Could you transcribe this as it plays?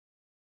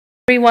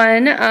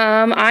Everyone,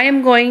 I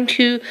am going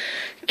to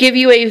give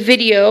you a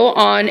video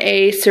on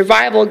a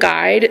survival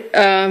guide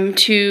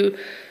to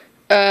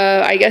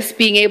I guess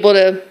being able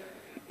to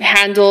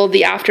handle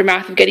the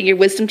aftermath of getting your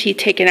wisdom teeth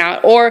taken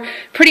out, or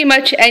pretty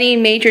much any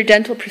major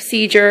dental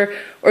procedure,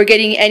 or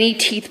getting any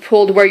teeth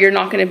pulled where you're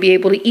not going to be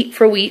able to eat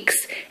for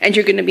weeks and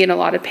you're going to be in a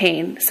lot of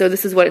pain. So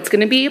this is what it's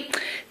going to be.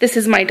 This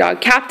is my dog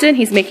Captain.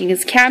 He's making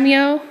his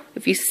cameo.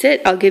 If you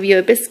sit, I'll give you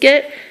a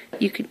biscuit.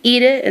 You can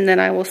eat it, and then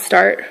I will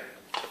start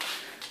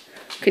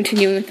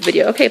continuing with the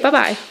video. Okay,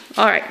 bye-bye.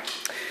 All right,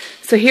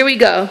 so here we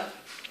go.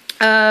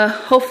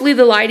 Hopefully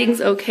the lighting's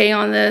okay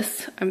on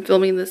this. I'm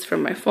filming this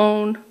from my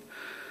phone.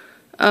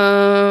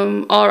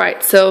 All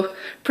right, so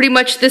pretty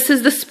much this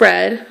is the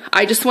spread.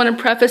 I just want to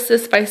preface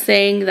this by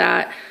saying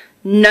that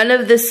none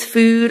of this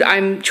food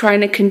I'm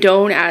trying to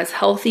condone as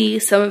healthy.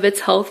 Some of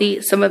it's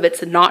healthy, some of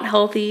it's not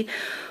healthy.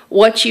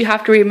 What you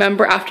have to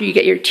remember after you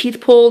get your teeth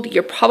pulled,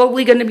 you're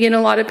probably going to be in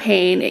a lot of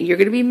pain and you're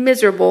going to be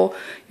miserable.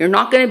 You're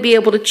not going to be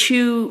able to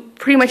chew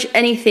pretty much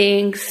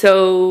anything,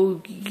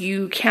 so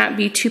you can't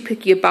be too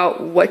picky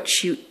about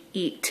what you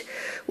eat.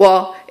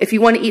 Well, if you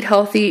want to eat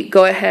healthy,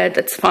 go ahead,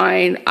 that's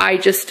fine. I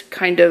just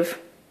kind of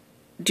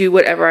do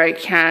whatever I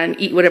can,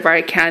 eat whatever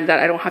I can that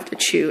I don't have to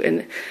chew.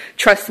 And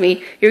trust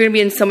me, you're going to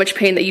be in so much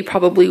pain that you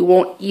probably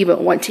won't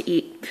even want to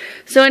eat.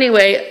 So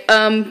anyway,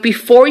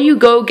 before you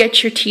go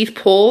get your teeth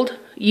pulled,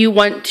 you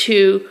want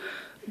to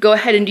go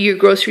ahead and do your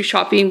grocery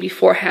shopping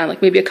beforehand,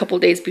 like maybe a couple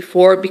days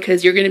before,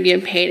 because you're going to be in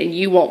pain and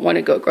you won't want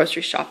to go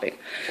grocery shopping.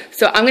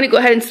 So I'm going to go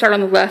ahead and start on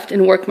the left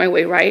and work my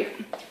way right.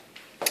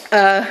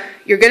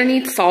 You're going to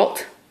need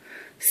salt,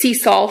 sea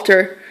salt,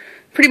 or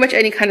pretty much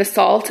any kind of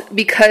salt,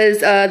 because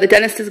the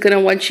dentist is going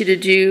to want you to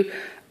do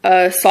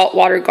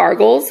saltwater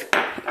gargles,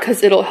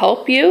 because it'll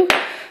help you.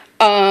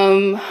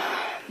 And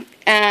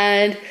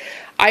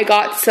I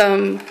got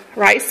some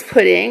rice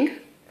pudding.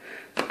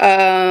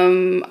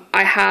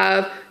 I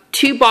have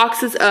 2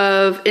 boxes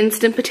of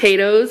instant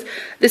potatoes.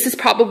 This is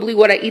probably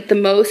what I eat the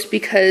most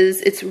because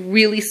it's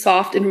really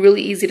soft and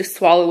really easy to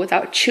swallow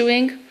without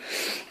chewing.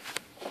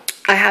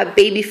 I have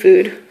baby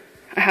food.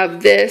 I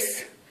have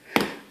this.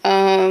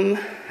 I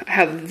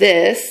have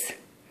this.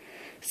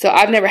 So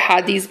I've never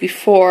had these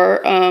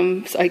before,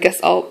 so I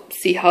guess I'll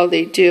see how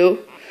they do.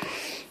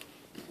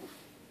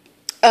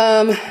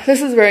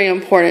 This is very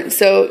important.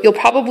 So you'll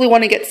probably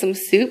want to get some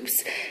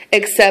soups,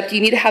 except you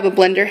need to have a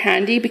blender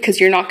handy because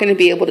you're not going to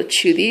be able to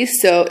chew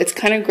these. So it's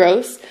kind of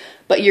gross,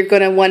 but you're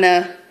going to want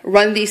to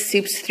run these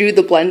soups through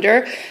the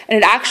blender. And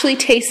it actually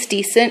tastes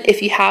decent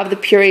if you have the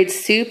pureed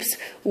soups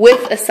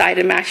with a side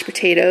of mashed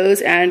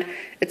potatoes. And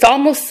it's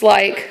almost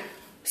like,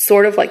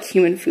 sort of like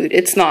human food.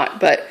 It's not,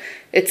 but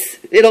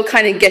it'll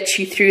kind of get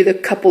you through the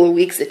couple of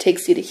weeks it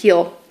takes you to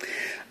heal.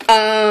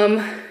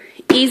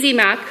 Easy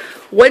Mac.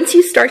 Once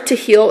you start to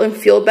heal and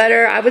feel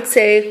better, I would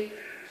say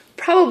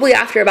probably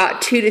after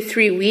about 2 to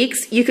 3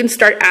 weeks, you can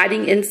start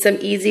adding in some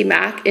Easy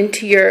Mac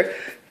into your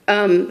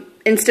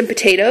instant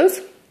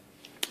potatoes.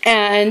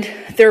 And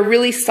they're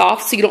really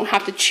soft, so you don't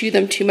have to chew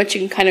them too much.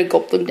 You can kind of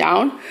gulp them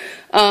down.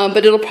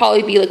 But it'll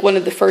probably be like one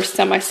of the first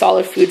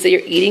semi-solid foods that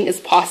you're eating is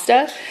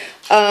pasta.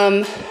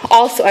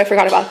 Also, I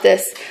forgot about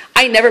this.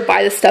 I never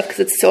buy this stuff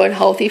because it's so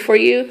unhealthy for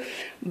you.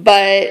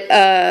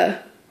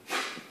 But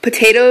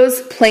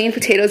potatoes, plain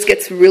potatoes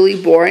gets really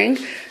boring,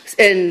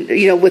 and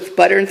you know, with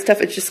butter and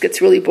stuff, it just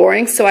gets really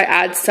boring. So I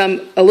add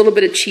a little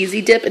bit of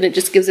cheesy dip, and it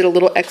just gives it a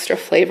little extra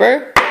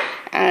flavor.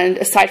 And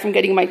aside from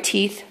getting my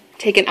teeth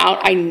taken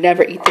out, I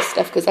never eat this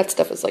stuff because that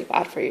stuff is like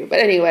bad for you. But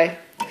anyway,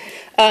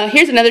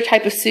 here's another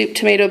type of soup,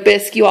 tomato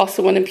bisque. You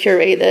also want to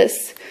puree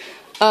this.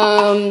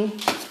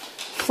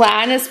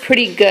 Flan is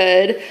pretty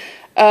good.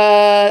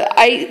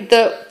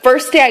 The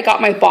first day I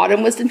got my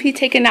bottom wisdom teeth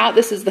taken out,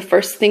 this is the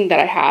first thing that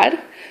I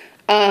had.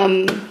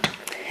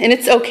 And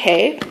it's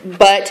okay,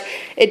 but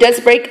it does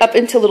break up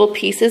into little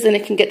pieces and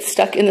it can get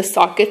stuck in the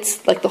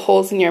sockets, like the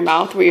holes in your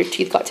mouth where your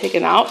teeth got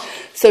taken out.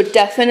 So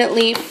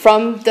definitely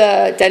from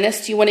the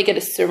dentist, you want to get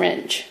a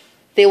syringe.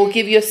 They will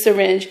give you a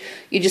syringe.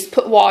 You just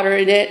put water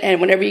in it,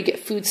 and whenever you get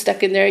food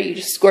stuck in there, you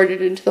just squirt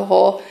it into the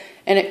hole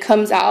and it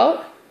comes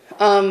out.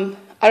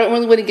 I don't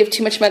really want to give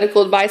too much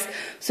medical advice,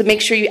 so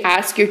make sure you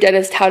ask your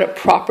dentist how to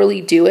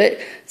properly do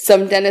it.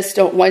 Some dentists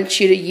don't want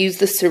you to use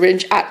the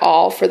syringe at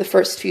all for the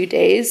first few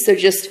days, so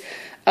just,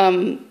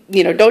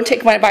 you know, don't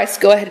take my advice.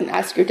 Go ahead and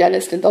ask your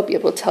dentist and they'll be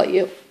able to tell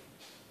you.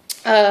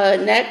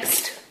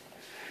 Next,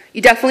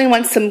 you definitely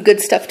want some good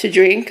stuff to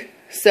drink.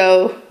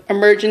 So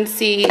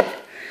emergency,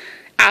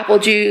 apple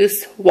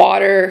juice,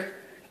 water,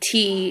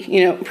 tea,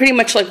 you know, pretty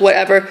much like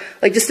whatever,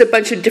 like just a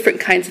bunch of different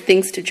kinds of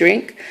things to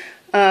drink.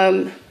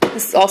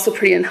 This is also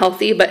pretty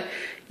unhealthy, but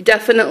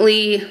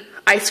definitely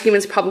ice cream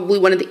is probably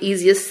one of the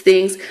easiest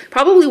things,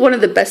 probably one of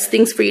the best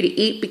things for you to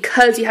eat,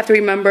 because you have to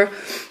remember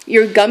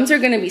your gums are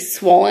going to be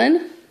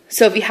swollen.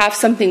 So if you have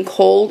something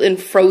cold and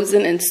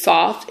frozen and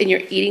soft and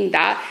you're eating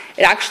that,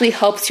 it actually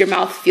helps your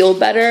mouth feel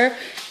better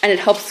and it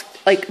helps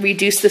like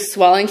reduce the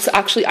swelling. So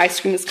actually ice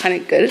cream is kind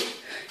of good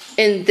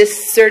in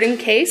this certain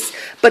case.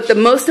 But the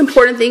most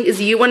important thing is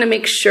you want to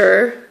make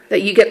sure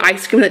that you get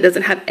ice cream that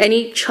doesn't have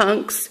any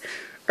chunks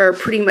or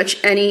pretty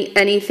much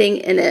anything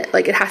in it.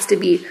 Like, it has to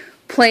be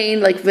plain,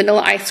 like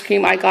vanilla ice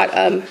cream. I got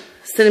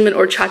cinnamon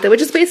horchata,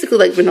 which is basically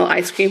like vanilla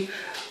ice cream,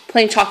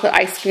 plain chocolate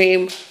ice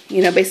cream,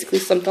 you know, basically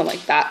something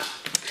like that.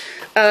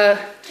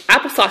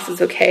 Applesauce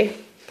is okay,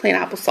 plain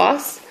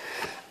applesauce.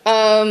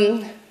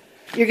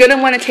 You're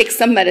gonna want to take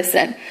some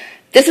medicine.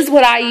 This is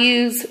what I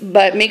use,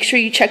 but make sure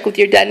you check with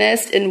your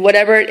dentist, and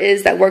whatever it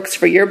is that works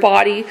for your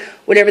body,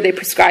 whatever they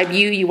prescribe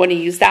you, you want to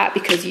use that,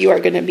 because you are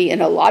going to be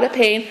in a lot of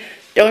pain.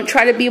 Don't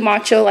try to be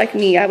macho like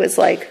me. I was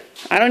like,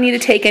 I don't need to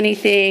take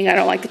anything. I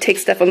don't like to take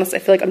stuff unless I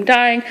feel like I'm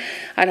dying.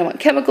 I don't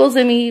want chemicals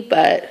in me,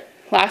 but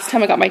last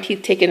time I got my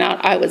teeth taken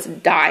out, I was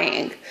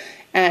dying.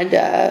 And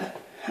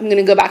I'm going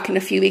to go back in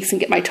a few weeks and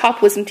get my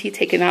top wisdom teeth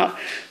taken out.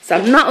 So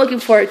I'm not looking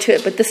forward to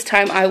it, but this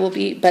time I will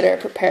be better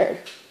prepared.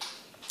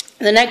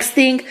 The next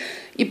thing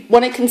you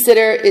want to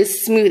consider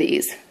is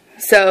smoothies.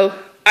 So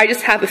I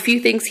just have a few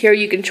things here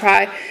you can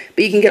try,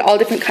 but you can get all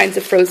different kinds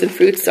of frozen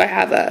fruits. So I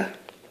have a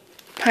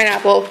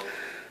pineapple,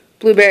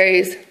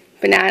 blueberries,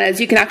 bananas.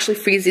 You can actually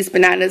freeze these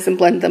bananas and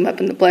blend them up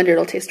in the blender.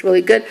 It'll taste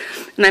really good.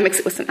 And I mix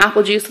it with some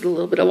apple juice with a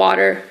little bit of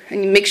water.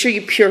 And you make sure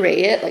you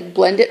puree it, like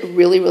blend it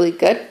really, really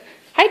good.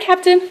 Hi,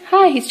 Captain.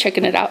 Hi, he's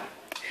checking it out.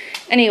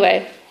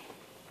 Anyway,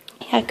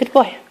 yeah, good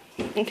boy.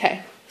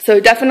 Okay. So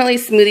definitely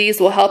smoothies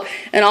will help.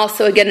 And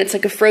also, again, it's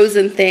like a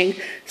frozen thing,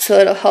 so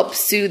it'll help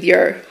soothe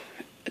your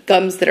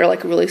gums that are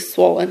like really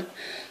swollen.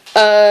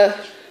 The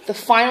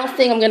final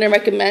thing I'm going to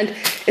recommend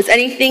is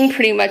anything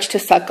pretty much to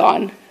suck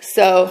on.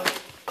 So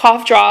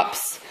cough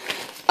drops.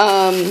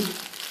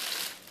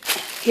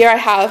 Here I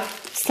have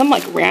some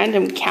like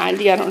random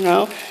candy. I don't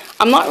know.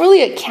 I'm not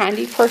really a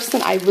candy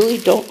person. I really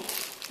don't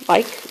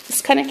like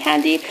this kind of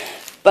candy.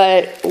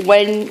 But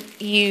when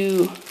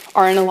you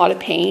are in a lot of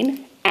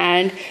pain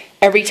and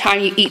every time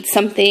you eat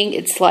something,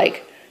 it's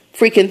like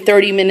freaking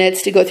 30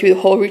 minutes to go through the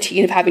whole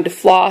routine of having to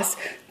floss,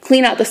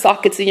 clean out the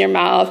sockets in your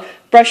mouth,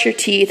 brush your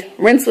teeth,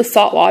 rinse with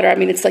salt water. I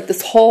mean, it's like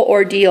this whole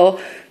ordeal.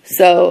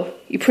 So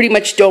you pretty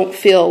much don't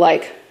feel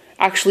like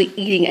actually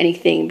eating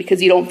anything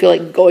because you don't feel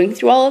like going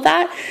through all of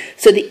that.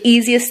 So the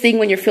easiest thing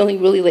when you're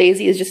feeling really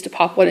lazy is just to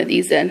pop one of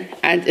these in,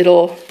 and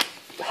it'll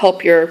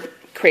help your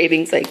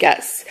cravings, I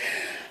guess.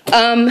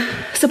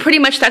 So pretty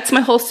much that's my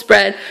whole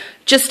spread.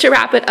 Just to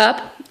wrap it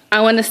up, I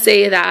want to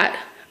say that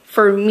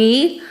for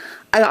me,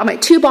 I got my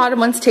 2 bottom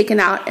ones taken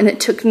out, and it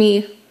took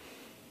me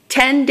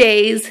 10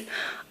 days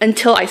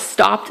until I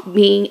stopped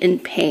being in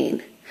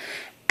pain.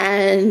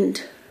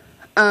 And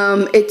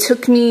it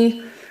took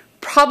me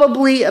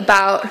probably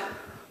about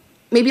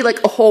maybe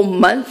like a whole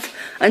month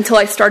until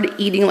I started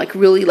eating like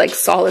really like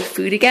solid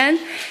food again.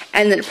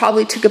 And then it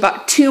probably took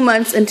about 2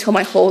 months until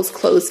my holes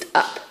closed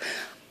up.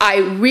 I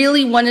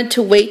really wanted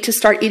to wait to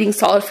start eating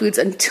solid foods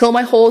until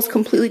my holes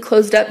completely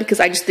closed up,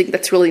 because I just think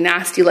that's really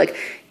nasty, like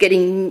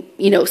getting,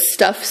 you know,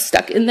 stuff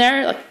stuck in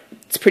there. Like,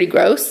 it's pretty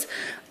gross.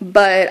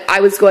 But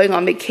I was going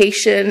on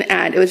vacation,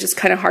 and it was just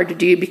kind of hard to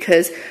do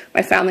because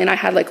my family and I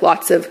had like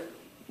lots of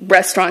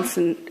restaurants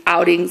and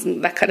outings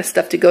and that kind of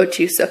stuff to go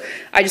to. So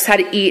I just had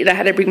to eat, and I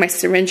had to bring my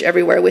syringe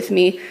everywhere with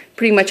me.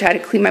 Pretty much I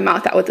had to clean my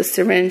mouth out with a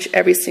syringe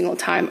every single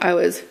time I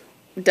was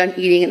done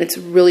eating, and it's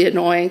really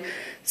annoying.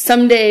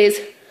 Some days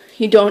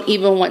you don't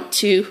even want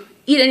to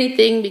eat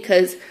anything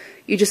because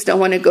you just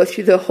don't want to go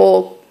through the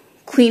whole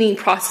cleaning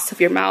process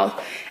of your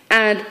mouth.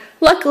 And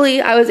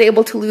luckily, I was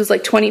able to lose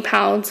like 20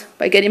 pounds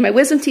by getting my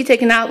wisdom teeth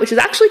taken out, which is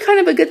actually kind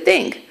of a good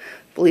thing,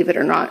 believe it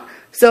or not.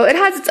 So it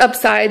has its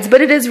upsides,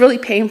 but it is really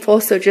painful.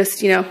 So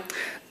just, you know,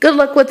 good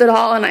luck with it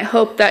all. And I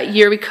hope that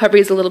your recovery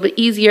is a little bit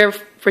easier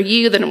for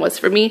you than it was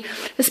for me,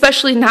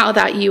 especially now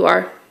that you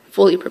are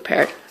fully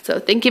prepared. So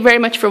thank you very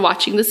much for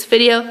watching this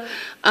video.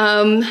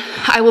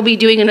 I will be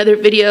doing another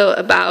video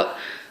about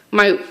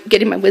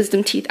getting my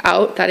wisdom teeth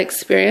out, that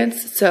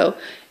experience. So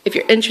if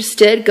you're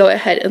interested, go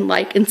ahead and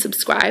like and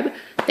subscribe.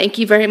 Thank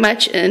you very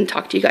much, and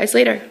talk to you guys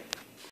later.